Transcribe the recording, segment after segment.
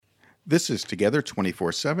This is Together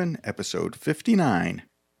 24/7, episode 59.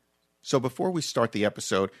 So before we start the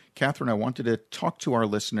episode, Catherine, I wanted to talk to our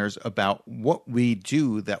listeners about what we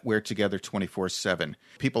do that we're together 24/7.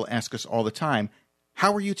 People ask us all the time,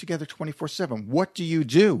 how are you together 24/7? What do you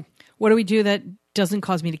do? What do we do that doesn't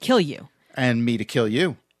cause me to kill you? And me to kill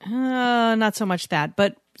you. Not so much that.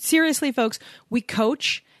 But seriously, folks, we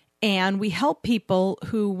coach and we help people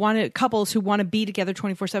couples who want to be together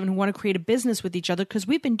 24/7, who want to create a business with each other, because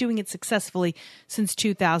we've been doing it successfully since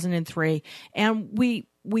 2003. And we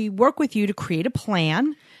work with you to create a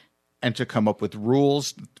plan. And to come up with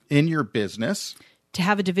rules in your business. To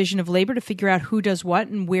have a division of labor to figure out who does what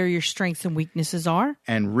and where your strengths and weaknesses are.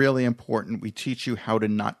 And really important, we teach you how to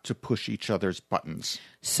not to push each other's buttons.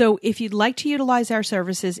 So if you'd like to utilize our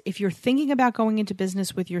services, if you're thinking about going into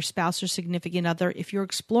business with your spouse or significant other, if you're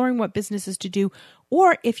exploring what businesses to do,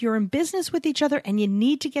 or if you're in business with each other and you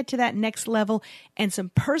need to get to that next level and some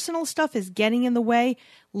personal stuff is getting in the way,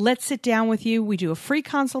 let's sit down with you. We do a free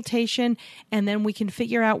consultation, and then we can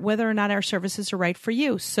figure out whether or not our services are right for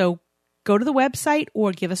you. So go to the website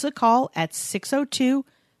or give us a call at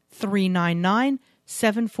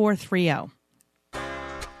 602-399-7430.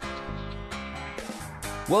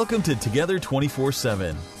 Welcome to Together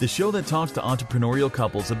 24/7, the show that talks to entrepreneurial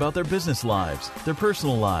couples about their business lives, their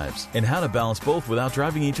personal lives, and how to balance both without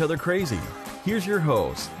driving each other crazy. Here's your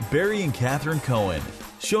hosts, Barry and Catherine Cohen,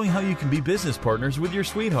 showing how you can be business partners with your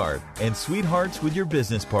sweetheart and sweethearts with your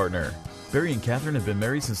business partner. Barry and Catherine have been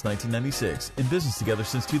married since 1996, in business together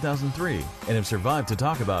since 2003, and have survived to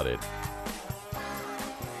talk about it.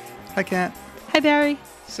 Hi, Cat. Hi, Barry.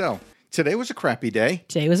 So, today was a crappy day.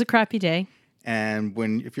 Today was a crappy day. And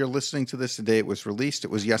if you're listening to this the day it was released,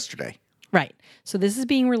 it was yesterday. Right. So this is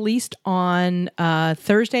being released on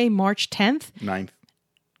Thursday, March 10th. 9th.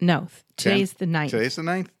 No, today's the 9th. Today's the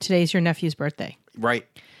 9th? Today's your nephew's birthday. Right.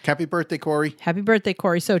 Happy birthday, Corey. Happy birthday,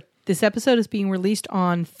 Corey. So this episode is being released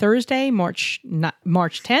on Thursday, March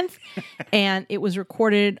 10th, and it was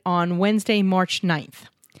recorded on Wednesday, March 9th.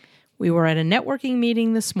 We were at a networking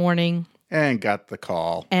meeting this morning. And got the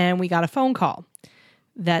call. And we got a phone call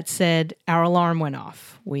that said our alarm went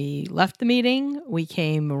off. We left the meeting. We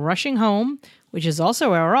came rushing home, which is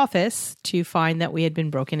also our office, to find that we had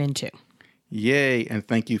been broken into. Yay, and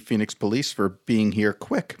thank you, Phoenix Police, for being here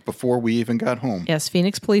quick before we even got home. Yes,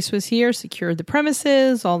 Phoenix Police was here, secured the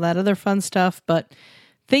premises, all that other fun stuff, but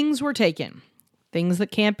things were taken. Things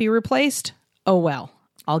that can't be replaced, oh well,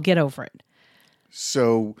 I'll get over it.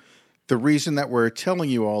 So the reason that we're telling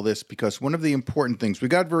you all this, because one of the important things, we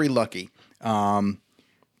got very lucky.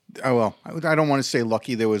 I don't want to say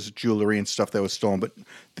lucky. There was jewelry and stuff that was stolen, but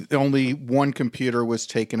only one computer was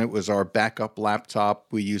taken. It was our backup laptop.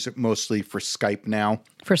 We use it mostly for Skype now.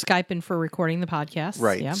 For Skype and for recording the podcast.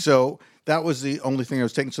 Right. Yeah. So that was the only thing that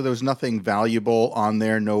was taken. So there was nothing valuable on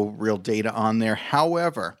there, no real data on there.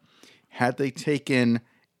 However, had they taken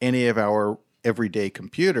any of our everyday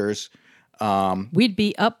computers, we'd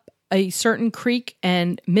be up a certain creek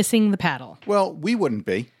and missing the paddle. Well, we wouldn't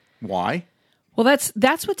be. Why? Well,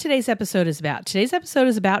 that's what today's episode is about. Today's episode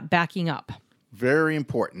is about backing up. Very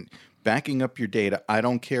important. Backing up your data. I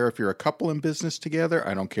don't care if you're a couple in business together.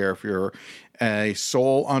 I don't care if you're a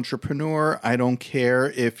sole entrepreneur. I don't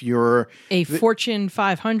care if you're a Fortune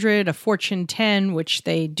 500, a Fortune 10, which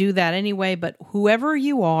they do that anyway. But whoever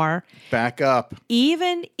you are, back up.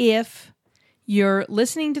 Even if you're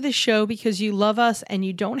listening to the show because you love us and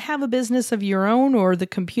you don't have a business of your own, or the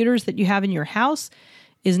computers that you have in your house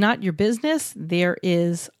is not your business, there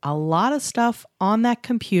is a lot of stuff on that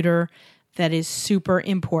computer that is super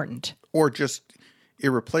important. Or just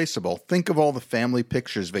irreplaceable. Think of all the family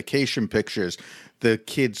pictures, vacation pictures, the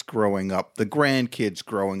kids growing up, the grandkids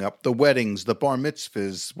growing up, the weddings, the bar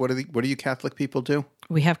mitzvahs. What do you Catholic people do?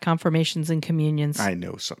 We have confirmations and communions. I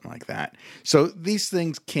know, something like that. So these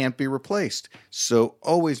things can't be replaced. So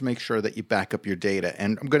always make sure that you back up your data.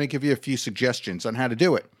 And I'm going to give you a few suggestions on how to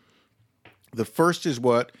do it. The first is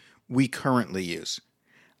what we currently use.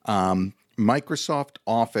 Microsoft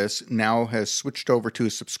Office now has switched over to a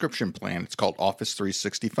subscription plan. It's called Office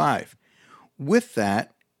 365. With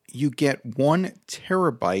that, you get 1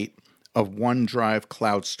 terabyte of OneDrive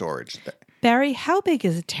cloud storage. Barry, how big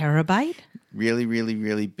is a terabyte? Really, really,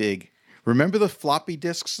 really big. Remember the floppy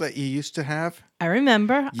disks that you used to have? I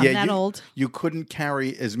remember. I'm that old. You couldn't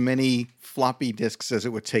carry as many floppy disks as it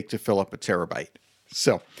would take to fill up a terabyte.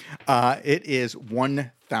 So it is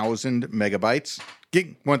 1,000 megabytes.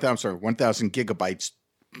 1,000 gigabytes.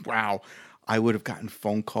 Wow. I would have gotten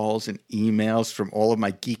phone calls and emails from all of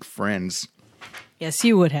my geek friends. Yes,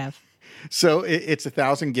 you would have. So it's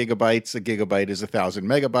 1,000 gigabytes. A gigabyte is 1,000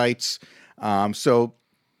 megabytes. So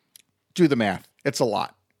do the math. It's a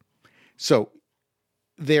lot. So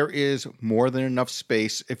there is more than enough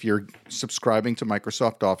space if you're subscribing to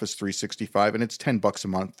Microsoft Office 365, and it's $10 a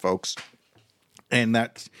month, folks. And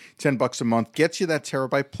that $10 a month gets you that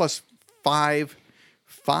terabyte plus five,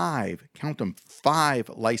 count them, 5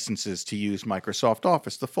 licenses to use Microsoft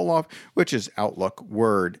Office, the full off, which is Outlook,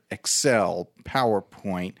 Word, Excel,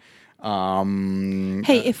 PowerPoint.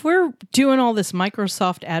 Hey, if we're doing all this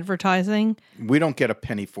Microsoft advertising, we don't get a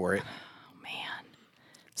penny for it.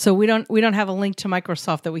 so we don't have a link to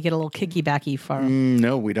Microsoft that we get a little kicky-backy for.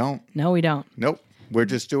 No, we don't. No, we don't. Nope. We're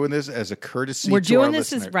just doing this as a courtesy We're to doing our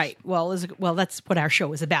this listeners. as right. Well, that's what our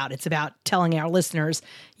show is about. It's about telling our listeners,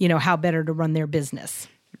 how better to run their business.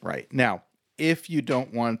 Right. Now, if you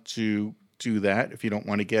don't want to do that, if you don't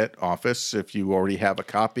want to get Office, if you already have a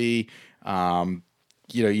copy,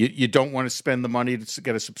 you don't want to spend the money to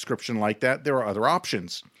get a subscription like that, there are other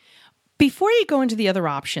options. Before you go into the other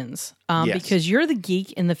options, Yes. because you're the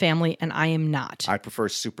geek in the family and I am not. I prefer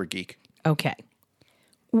Super Geek. Okay.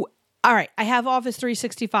 All right. I have Office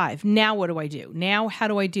 365. Now what do I do? Now how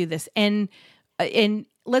do I do this? And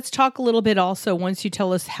let's talk a little bit also, once you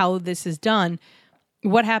tell us how this is done,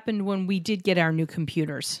 what happened when we did get our new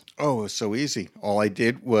computers? Oh, it was so easy. All I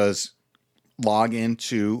did was log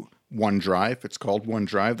into OneDrive. It's called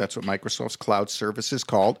OneDrive. That's what Microsoft's cloud service is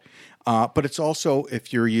called. But it's also,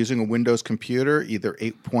 if you're using a Windows computer, either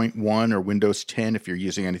 8.1 or Windows 10, if you're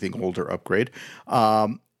using anything older, upgrade,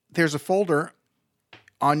 there's a folder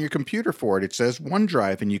on your computer for it. It says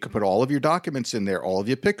OneDrive, and you can put all of your documents in there, all of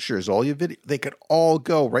your pictures, all your video. They could all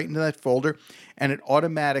go right into that folder, and it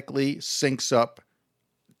automatically syncs up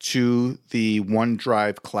to the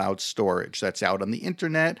OneDrive cloud storage that's out on the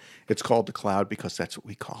internet. It's called the cloud because that's what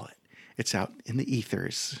we call it. It's out in the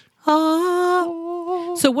ethers.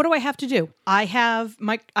 So what do I have to do? I have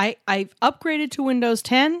I've upgraded to Windows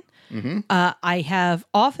 10. Mm-hmm. I have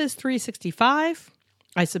Office 365.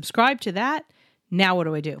 I subscribe to that. Now what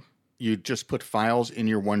do I do? You just put files in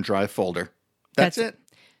your OneDrive folder. That's it.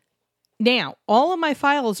 Now, all of my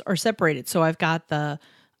files are separated. So I've got the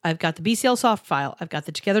BCL Soft file. I've got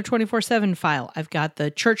the Together 24/7 file. I've got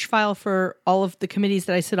the church file for all of the committees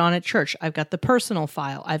that I sit on at church. I've got the personal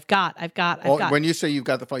file. I've got. When you say you've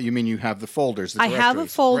got the file, you mean you have the folders. I have a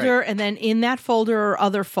folder, right. and then in that folder are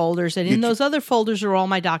other folders, and in those other folders are all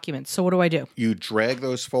my documents. So what do I do? You drag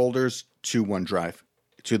those folders to OneDrive,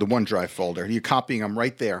 to the OneDrive folder. You're copying them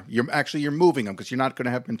right there. You're moving them because you're not going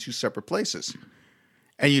to have them in 2 separate places.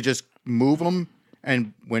 And you just move them,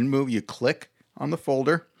 and when you click on the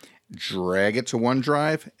folder, drag it to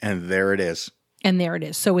OneDrive, and there it is. And there it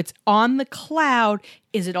is. So it's on the cloud.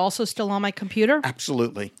 Is it also still on my computer?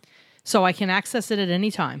 Absolutely. So I can access it at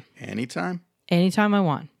any time. Anytime. Anytime I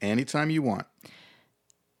want. Anytime you want.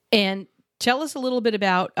 And tell us a little bit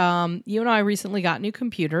about, you and I recently got new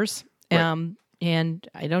computers. Right. And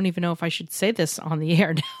I don't even know if I should say this on the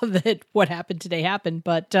air now that what happened today happened.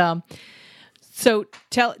 But so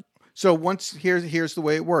here's the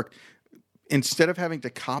way it worked. Instead of having to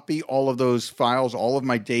copy all of those files, all of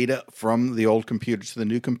my data from the old computer to the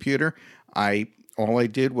new computer, all I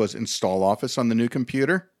did was install Office on the new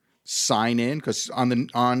computer, sign in, because on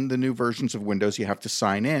the new versions of Windows you have to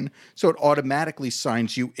sign in, so it automatically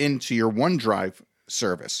signs you into your OneDrive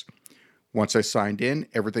service. Once I signed in,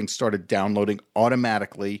 everything started downloading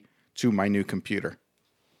automatically to my new computer.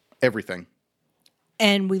 Everything.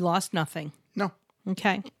 And we lost nothing. No.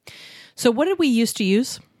 Okay. So what did we used to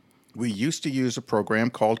use? We used to use a program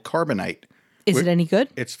called Carbonite. Is it any good?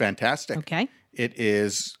 It's fantastic. Okay. It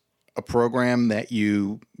is a program that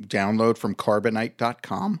you download from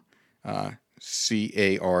Carbonite.com,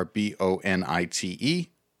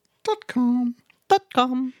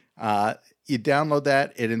 CARBONITE.com. You download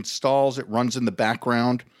that. It installs. It runs in the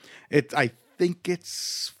background. I think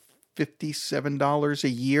it's $57 a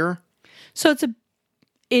year. So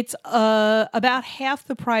it's about half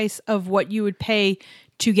the price of what you would pay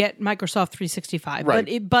to get Microsoft 365.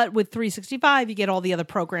 Right. But with 365, you get all the other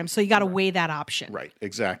programs. So you got to weigh that option. Right.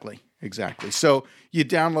 Exactly. So you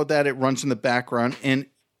download that. It runs in the background, and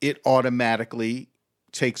it automatically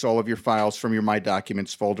takes all of your files from your My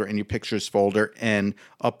Documents folder and your Pictures folder and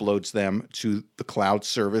uploads them to the cloud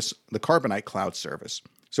service, the Carbonite cloud service.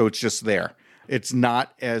 So it's just there. It's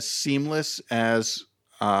not as seamless as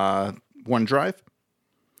OneDrive.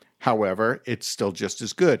 However, it's still just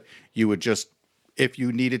as good. You would just, if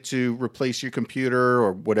you needed to replace your computer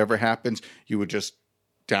or whatever happens, you would just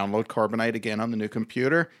download Carbonite again on the new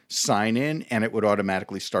computer, sign in, and it would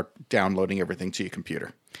automatically start downloading everything to your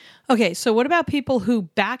computer. Okay, so what about people who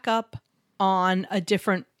back up on a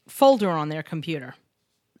different folder on their computer?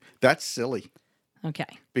 That's silly. Okay.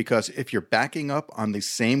 because if you're backing up on the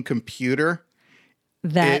same computer,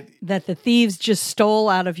 that the thieves just stole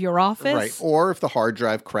out of your office. right? Or if the hard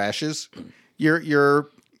drive crashes, you're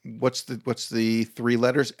what's the three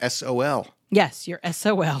letters? SOL. Yes, your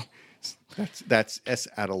SOL. That's S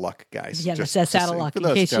out of luck, guys. Yeah, that's S out of luck. For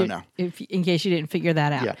those who don't know. In case you didn't figure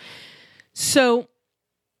that out. Yeah. So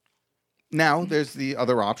now there's the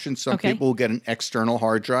other option. Some people will get an external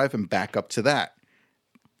hard drive and back up to that.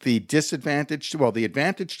 The advantage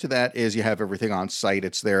to that is you have everything on site.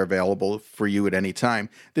 It's there available for you at any time.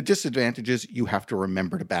 The disadvantage is you have to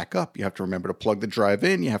remember to back up. You have to remember to plug the drive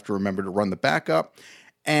in. You have to remember to run the backup.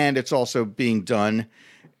 And it's also being done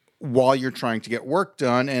while you're trying to get work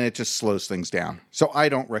done, and it just slows things down. So I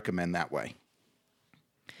don't recommend that way.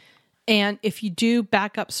 And if you do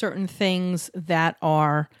back up certain things that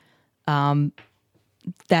are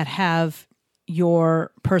that have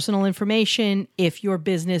your personal information, if your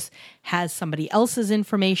business has somebody else's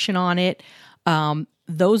information on it,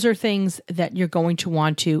 those are things that you're going to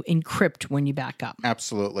want to encrypt when you back up.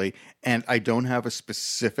 Absolutely. And I don't have a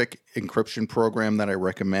specific encryption program that I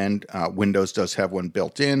recommend. Windows does have one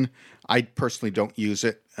built in. I personally don't use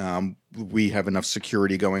it. We have enough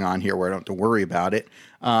security going on here where I don't have to worry about it.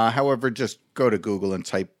 However, just go to Google and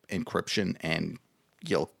type encryption and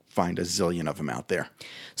you'll find a zillion of them out there.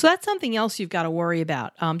 So that's something else you've got to worry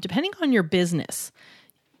about. Depending on your business,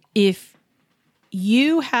 if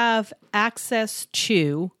you have access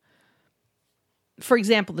to, for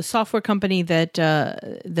example, the software company that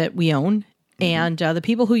that we own, and the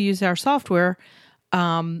people who use our software,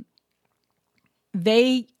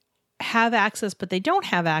 they have access, but they don't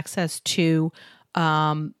have access to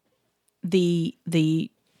the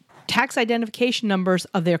tax identification numbers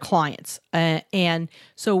of their clients. And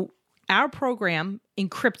so our program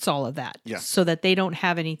encrypts all of that so that they don't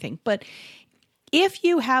have anything. But if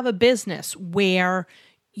you have a business where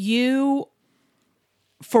you,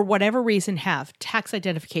 for whatever reason, have tax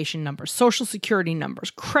identification numbers, social security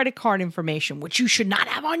numbers, credit card information, which you should not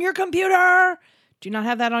have on your computer, do not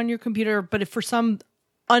have that on your computer. But if for some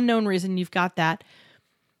unknown reason you've got that,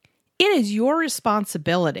 it is your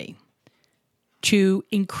responsibility to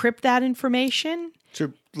encrypt that information.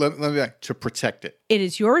 Let me back, to protect it. It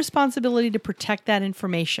is your responsibility to protect that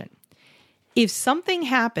information. If something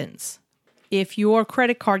happens, if your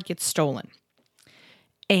credit card gets stolen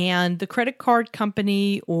and the credit card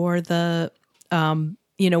company or the,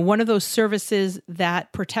 one of those services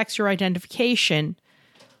that protects your identification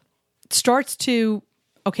starts to,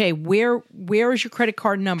 okay, where is your credit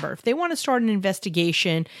card number? If they want to start an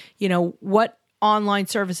investigation, what online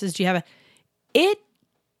services do you have? It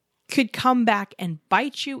could come back and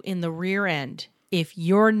bite you in the rear end if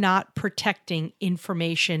you're not protecting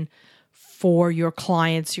information for your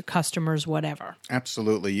clients, your customers, whatever.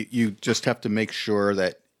 Absolutely. You just have to make sure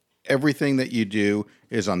that everything that you do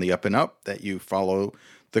is on the up and up, that you follow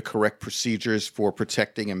the correct procedures for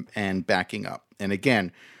protecting and backing up. And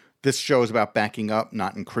again, this show is about backing up,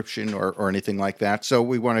 not encryption or anything like that. So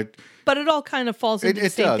we want to... But it all kind of falls into the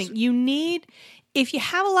same thing. You need... If you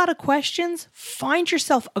have a lot of questions, find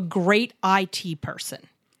yourself a great IT person.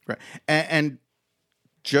 Right. And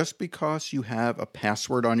just because you have a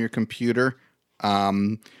password on your computer,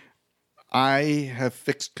 I have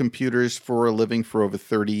fixed computers for a living for over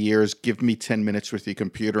 30 years. Give me 10 minutes with your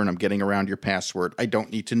computer and I'm getting around your password. I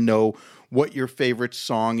don't need to know what your favorite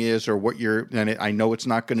song is or what I know it's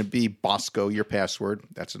not going to be Bosco, your password.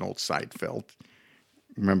 That's an old Seinfeld.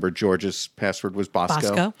 Remember, George's password was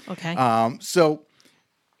Bosco. Bosco, okay. So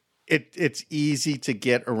it's easy to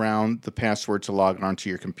get around the password to log onto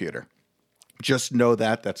your computer. Just know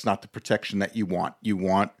that that's not the protection that you want. You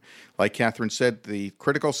want, like Catherine said, the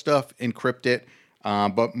critical stuff, encrypt it.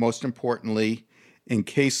 But most importantly, in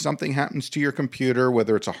case something happens to your computer,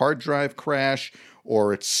 whether it's a hard drive crash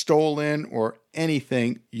or it's stolen or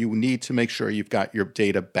anything, you need to make sure you've got your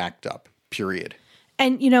data backed up, period.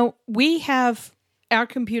 And, we have... Our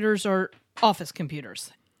computers are office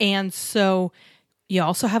computers. And so you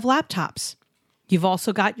also have laptops. You've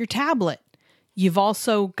also got your tablet. You've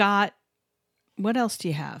also got, what else do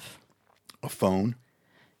you have? A phone.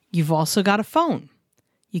 You've also got a phone.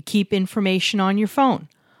 You keep information on your phone.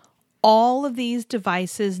 All of these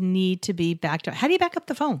devices need to be backed up. How do you back up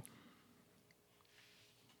the phone?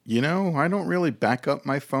 I don't really back up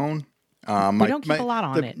my phone. We don't keep a lot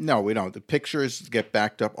on it. No, we don't. The pictures get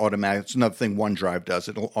backed up automatically. It's another thing OneDrive does.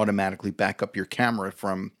 It'll automatically back up your camera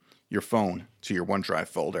from your phone to your OneDrive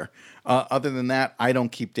folder. Other than that, I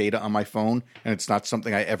don't keep data on my phone, and it's not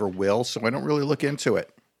something I ever will, so I don't really look into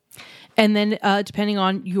it. And then depending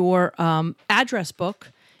on your address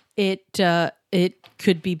book, it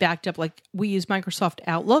could be backed up. Like we use Microsoft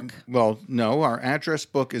Outlook. Well, no, our address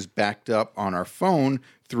book is backed up on our phone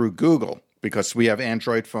through Google because we have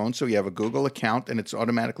Android phones. So you have a Google account and it's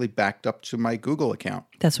automatically backed up to my Google account.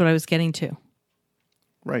 That's what I was getting to.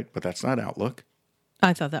 Right, but that's not Outlook.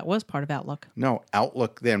 I thought that was part of Outlook. No,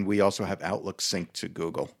 Outlook, then we also have Outlook synced to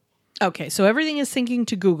Google. Okay, so everything is syncing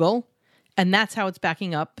to Google, and that's how it's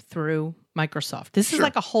backing up through Microsoft. This is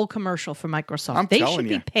like a whole commercial for Microsoft. They should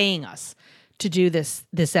be paying us to do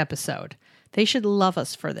this episode. They should love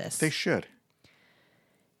us for this. They should.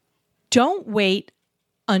 Don't wait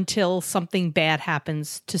until something bad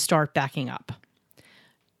happens to start backing up.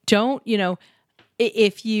 Don't,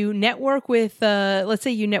 if you network with, let's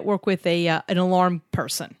say you network with an alarm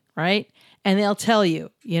person, right? And they'll tell you,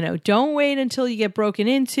 don't wait until you get broken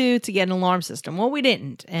into to get an alarm system. Well, we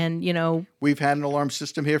didn't. And, we've had an alarm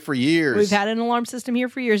system here for years. We've had an alarm system here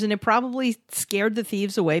for years, and it probably scared the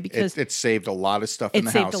thieves away because it saved a lot of stuff in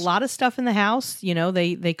the house. It saved a lot of stuff in the house.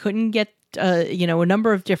 They couldn't get, a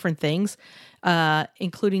number of different things,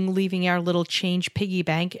 including leaving our little change piggy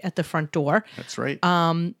bank at the front door. That's right.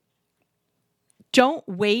 Don't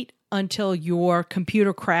wait until your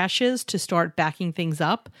computer crashes to start backing things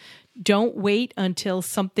up. Don't wait until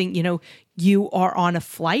something, you are on a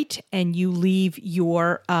flight and you leave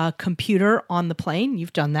your computer on the plane.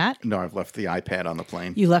 You've done that. No, I've left the iPad on the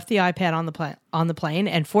plane. You left the iPad on the plane,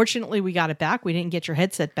 and fortunately we got it back. We didn't get your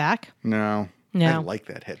headset back. No. I like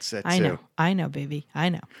that headset too. I know, baby. I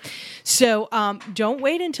know. So don't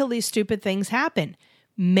wait until these stupid things happen.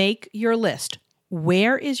 Make your list.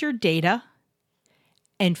 Where is your data?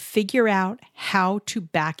 And figure out how to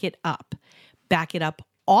back it up. Back it up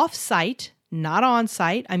off-site, not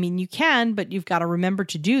on-site. I mean, you can, but you've got to remember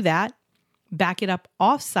to do that. Back it up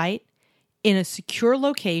off-site in a secure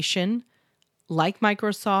location like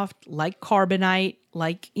Microsoft, like Carbonite,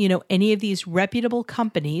 like, any of these reputable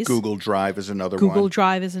companies. Google Drive is another one. Google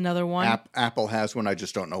Drive is another one. Apple has one. I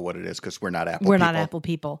just don't know what it is because we're not Apple people. We're not Apple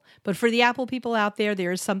people. But for the Apple people out there,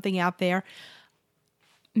 there is something out there.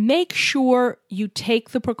 Make sure you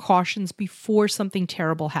take the precautions before something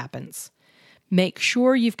terrible happens. Make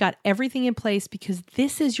sure you've got everything in place because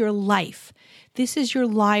this is your life. This is your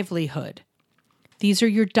livelihood. These are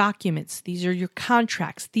your documents. These are your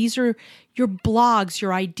contracts. These are your blogs,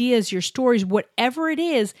 your ideas, your stories, whatever it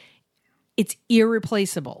is, it's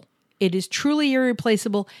irreplaceable. It is truly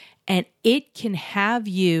irreplaceable, and it can have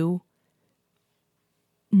you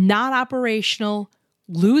not operational,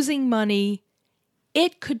 losing money.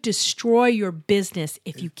 It could destroy your business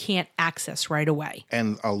if you can't access right away.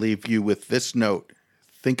 And I'll leave you with this note.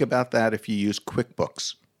 Think about that if you use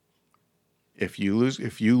QuickBooks. If you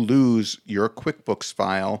lose your QuickBooks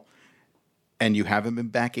file and you haven't been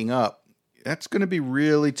backing up, that's going to be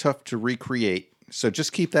really tough to recreate. So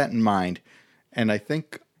just keep that in mind. And I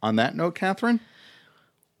think on that note, Catherine,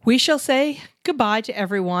 we shall say goodbye to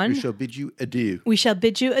everyone. We shall bid you adieu. We shall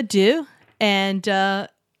bid you adieu. And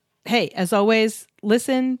hey, as always,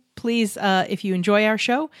 listen, please, if you enjoy our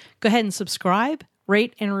show, go ahead and subscribe,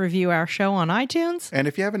 rate, and review our show on iTunes. And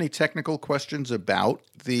if you have any technical questions about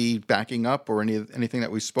the backing up or anything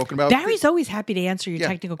that we've spoken about, Barry's always happy to answer your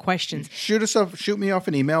technical questions. Shoot me off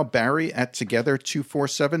an email,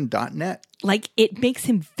 Barry@together247.net. Like, it makes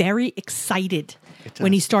him very excited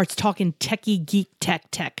when he starts talking techie, geek,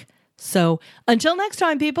 tech. So until next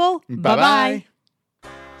time, people, bye-bye.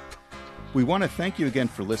 We want to thank you again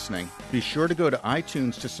for listening. Be sure to go to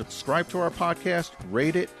iTunes to subscribe to our podcast,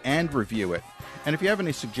 rate it, and review it. And if you have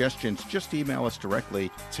any suggestions, just email us directly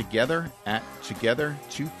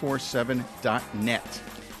together@together247.net.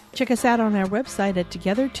 Check us out on our website at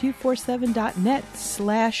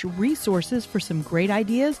together247.net/resources for some great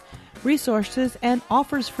ideas, resources, and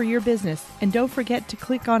offers for your business. And don't forget to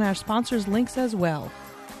click on our sponsors' links as well.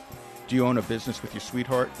 Do you own a business with your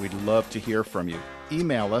sweetheart? We'd love to hear from you.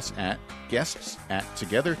 Email us at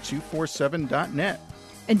guests@together247.net.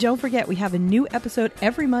 And don't forget, we have a new episode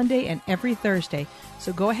every Monday and every Thursday.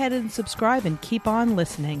 So go ahead and subscribe and keep on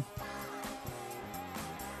listening.